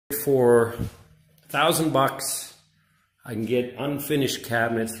for $1,000. I can get unfinished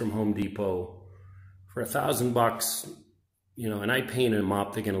cabinets from Home Depot for $1,000, you know, and I painted them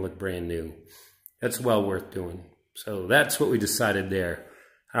up, they're gonna look brand new. That's well worth doing. So that's what we decided there.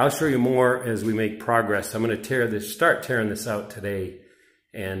 I'll show you more as we make progress. I'm gonna start tearing this out today,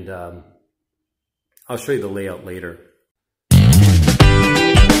 and I'll show you the layout later.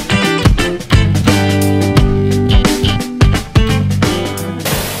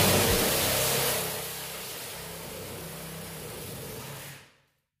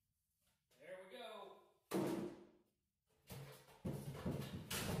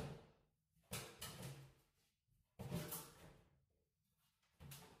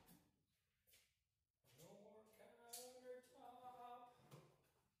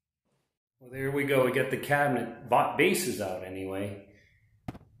 Well, there we go. We got the cabinet bases out anyway.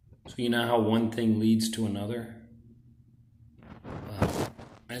 So you know how one thing leads to another?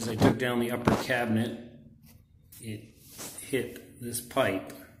 As I took down the upper cabinet, it hit this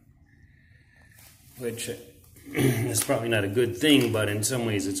pipe, which is probably not a good thing, but in some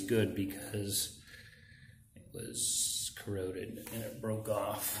ways it's good because it was corroded and it broke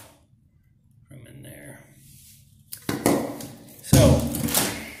off from in there. So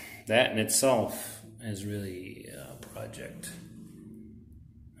that in itself is really a project.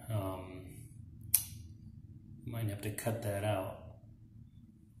 Might have to cut that out.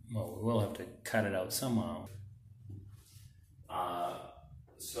 Well, we will have to cut it out somehow.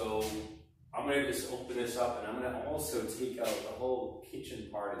 So I'm going to just open this up, and I'm going to also take out the whole kitchen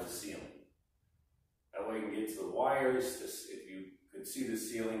part of the ceiling. That way you can get to the wires. If you could see the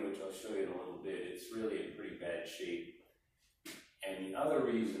ceiling, which I'll show you in a little bit, it's really in pretty bad shape. And the other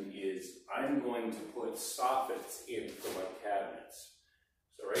reason is I'm going to put soffits in for my cabinets.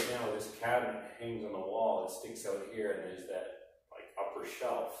 So right now this cabinet hangs on the wall, it sticks out here, and there's that like upper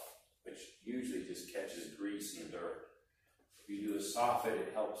shelf, which usually just catches grease and dirt. If you do a soffit,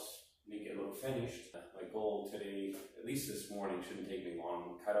 it helps make it look finished. My goal today, at least this morning, shouldn't take me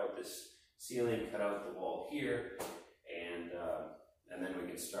long, cut out this ceiling, cut out the wall here, and then we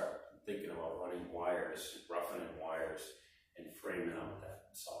can start thinking about running wires, roughing in wires, and framing out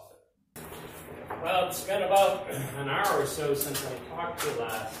that soffit. Well, it's been about an hour or so since I talked to you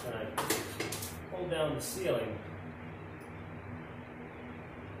last, and I pulled down the ceiling.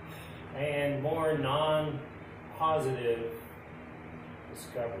 And more non-positive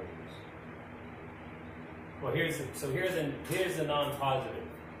discoveries. Well, here's the non-positive.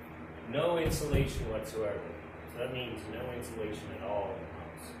 No insulation whatsoever. So that means no insulation at all in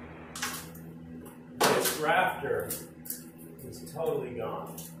the house. This rafter is totally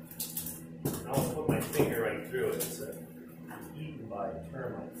gone. And I'll put my finger right through it. It's eaten by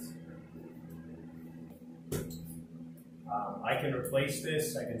termites. I can replace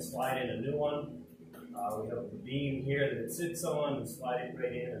this. I can slide in a new one. We have a beam here that it sits on, and slide it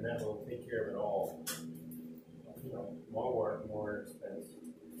right in, and that will take care of it all. You know, more work, more expense.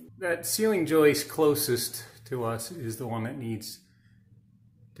 That ceiling joist closest to us is the one that needs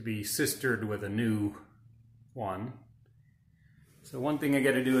to be sistered with a new one. So one thing I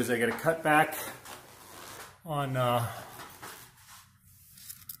got to do is I got to cut back on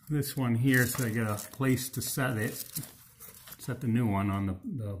this one here, so I got a place to set it. Set the new one on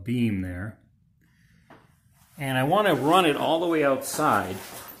the beam there. And I want to run it all the way outside.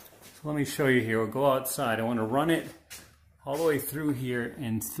 So let me show you here. We'll go outside. I want to run it all the way through here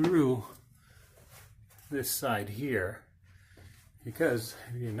and through this side here. Because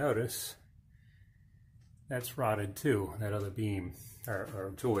if you notice, that's rotted too, that other beam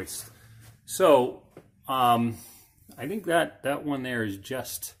or joist. So I think that one there is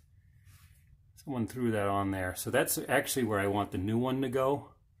just, someone threw that on there. So that's actually where I want the new one to go.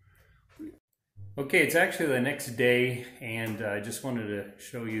 Okay, it's actually the next day, and I just wanted to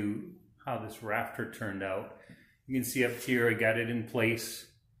show you how this rafter turned out. You can see up here I got it in place.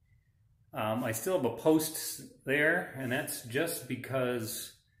 I still have a post there, and that's just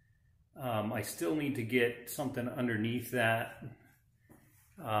because I still need to get something underneath that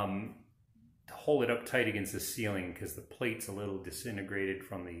to hold it up tight against the ceiling, because the plate's a little disintegrated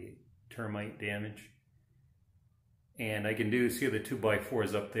from the termite damage. And I can see the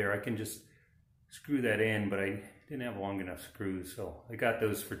 2x4s up there. I can just screw that in, but I didn't have long enough screws, so I got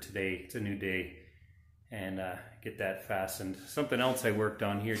those for today. It's a new day, and get that fastened. Something else I worked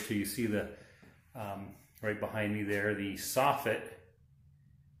on here too, you see the right behind me there, the soffit.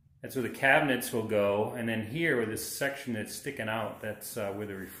 That's where the cabinets will go, and then here with this section that's sticking out, that's where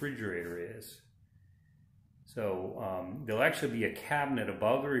the refrigerator is. So there'll actually be a cabinet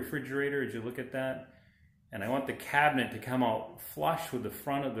above the refrigerator as you look at that, And I want the cabinet to come out flush with the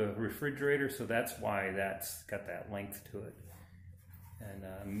front of the refrigerator, so that's why that's got that length to it.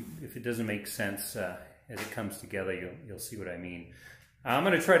 And if it doesn't make sense as it comes together, you'll see what I mean. I'm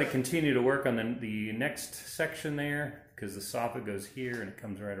going to try to continue to work on the next section there, because the soffit goes here and it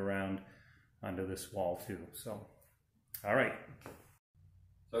comes right around onto this wall too. So, all right.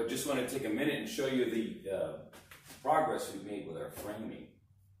 So I just want to take a minute and show you the progress we've made with our framing.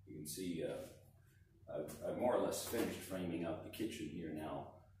 You can see I've more or less finished framing up the kitchen here now.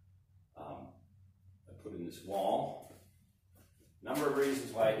 I put in this wall. Number of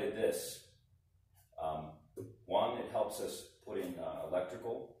reasons why I did this. One, it helps us put in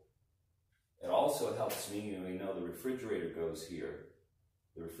electrical. It also helps me, we know the refrigerator goes here.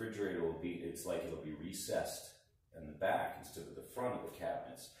 The refrigerator will be, it's like it'll be recessed in the back instead of the front of the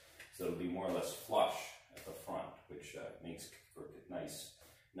cabinets. So it'll be more or less flush at the front, which makes for a nice,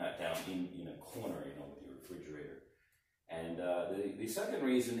 not down in a corner, with your refrigerator. And the second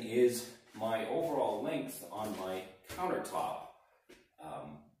reason is my overall length on my countertop.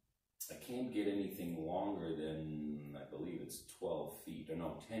 I can't get anything longer than, I believe it's 12 feet, or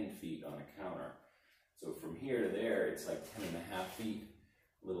no, 10 feet on a counter. So from here to there, it's like 10.5 feet,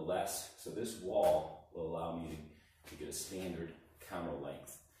 a little less. So this wall will allow me to get a standard counter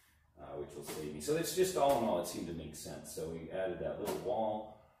length, which will save me. So it's just all in all, it seemed to make sense. So we added that little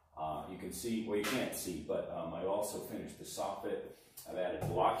wall. You can see, well, you can't see, but I also finished the soffit. I've added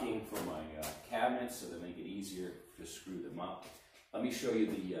blocking for my cabinets so to make it easier to screw them up. Let me show you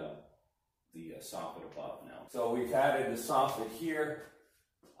the soffit above now. So we've added the soffit here.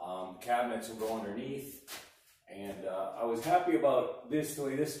 Cabinets will go underneath. And I was happy about this, the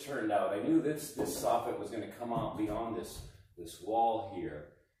way this turned out. I knew this soffit was going to come out beyond this wall here.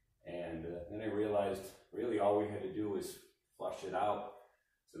 And then I realized really all we had to do was flush it out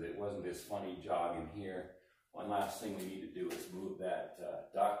so that it wasn't this funny jog in here. One last thing we need to do is move that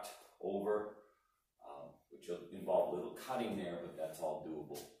duct over, which will involve a little cutting there, but that's all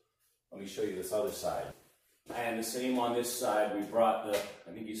doable. Let me show you this other side. And the same on this side, we brought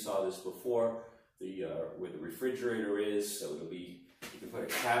I think you saw this before, where the refrigerator is, so it'll be, you can put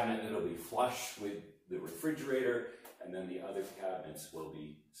a cabinet that'll be flush with the refrigerator, and then the other cabinets will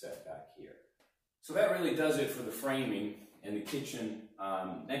be set back here. So that really does it for the framing and the kitchen.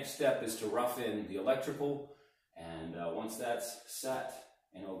 Next step is to rough in the electrical, and once that's set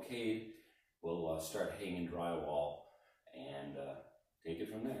and okayed, we'll start hanging drywall and take it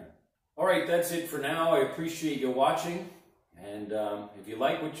from there. All right, that's it for now. I appreciate you watching, and if you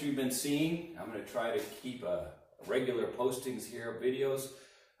like what you've been seeing, I'm going to try to keep regular postings here of videos.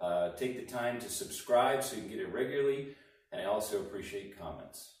 Take the time to subscribe so you can get it regularly, and I also appreciate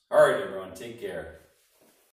comments. All right, everyone, take care.